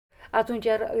Atunci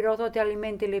erau toate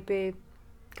alimentele pe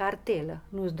cartelă,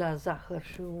 nu-ți da zahăr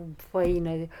și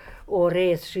făină,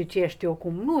 orez și ce știu eu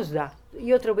cum, nu-ți da.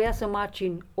 Eu trebuia să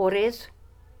macin orez,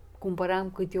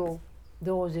 cumpăram câte o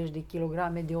 20 de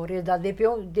kilograme de orez, dar de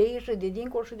aici și de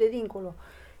dincolo și de dincolo.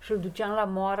 Și îl duceam la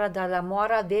moara, dar la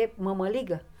moara de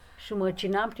mămăligă. Și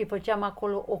măcinam și făceam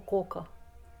acolo o cocă.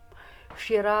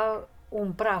 Și era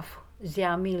un praf,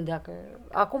 zeamil, dacă...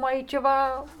 Acum e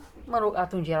ceva, mă rog,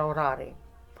 atunci erau rare.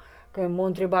 Că m-a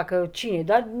întrebat că cine,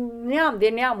 dar de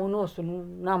neamul nostru,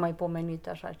 n-am mai pomenit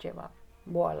așa ceva,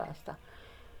 boala asta.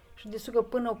 Și de că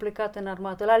până au plecat în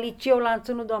armată, la liceu l-am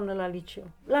ținut, doamnă, la liceu.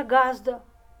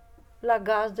 La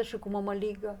gazdă și cu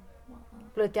mămăligă.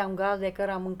 Plăteam gazda, că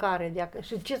era mâncare.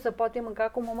 Și ce se poate mânca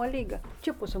cu mămăligă?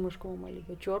 Ce poți să mânci cu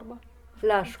mămăligă? Ciorbă?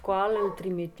 La școală îl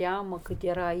trimiteam, cât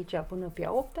era aici până pe a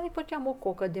 8-a, îi făceam o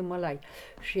cocă de mălai.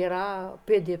 Și era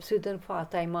pedepsit în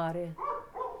fata mare.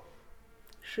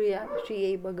 Și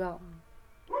ei băgau.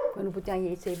 Că nu puteam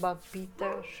ei să-i bag pită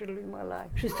și lui mălai.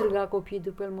 Și striga copiii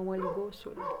după el,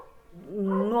 mămăligosul.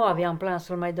 Nu aveam plan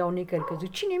să-l mai dau nicăieri, că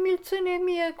zic, cine mi-l ține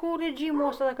mie cu regimul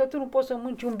ăsta dacă tu nu poți să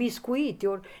mânci un biscuit,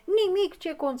 ori nimic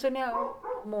ce conținea.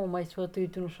 M-au mai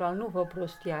sfătuit un șal, nu fă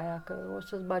prostia aia, că o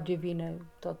să-ți bage vină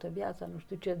toată viața, nu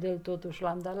știu ce de el, totuși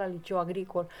l-am dat la liceu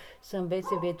agricol să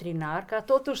învețe veterinar, ca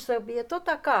totuși să fie tot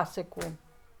acasă cu...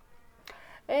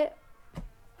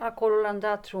 Acolo l-am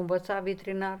dat și învăța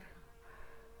veterinar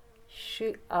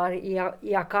și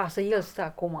e acasă, el stă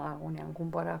acum, unde am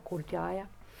cumpărat curtea aia.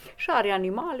 Și are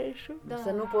animale și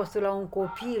să nu poți la un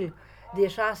copil de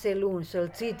 6 luni să-l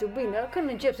ții tu bine, când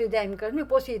începi să-i dai mică, nu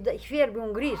poți să-i fierbi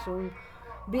un gris, un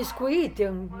biscuit,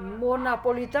 un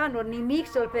napolitan, ori nimic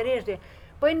să-l ferește.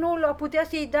 Păi nu putea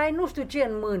să-i dai nu știu ce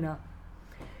în mână.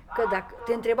 Că dacă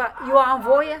te întreba, eu am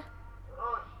voie?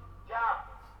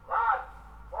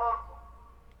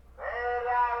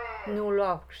 Nu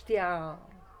lua, știa.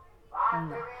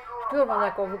 Și pe urmă,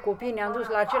 dacă au avut copii, ne-am dus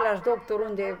la același doctor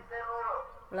unde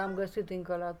l-am găsit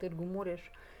încă la Târgu Mureș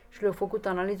și le-au făcut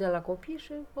analiza la copii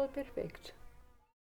și a fost perfect.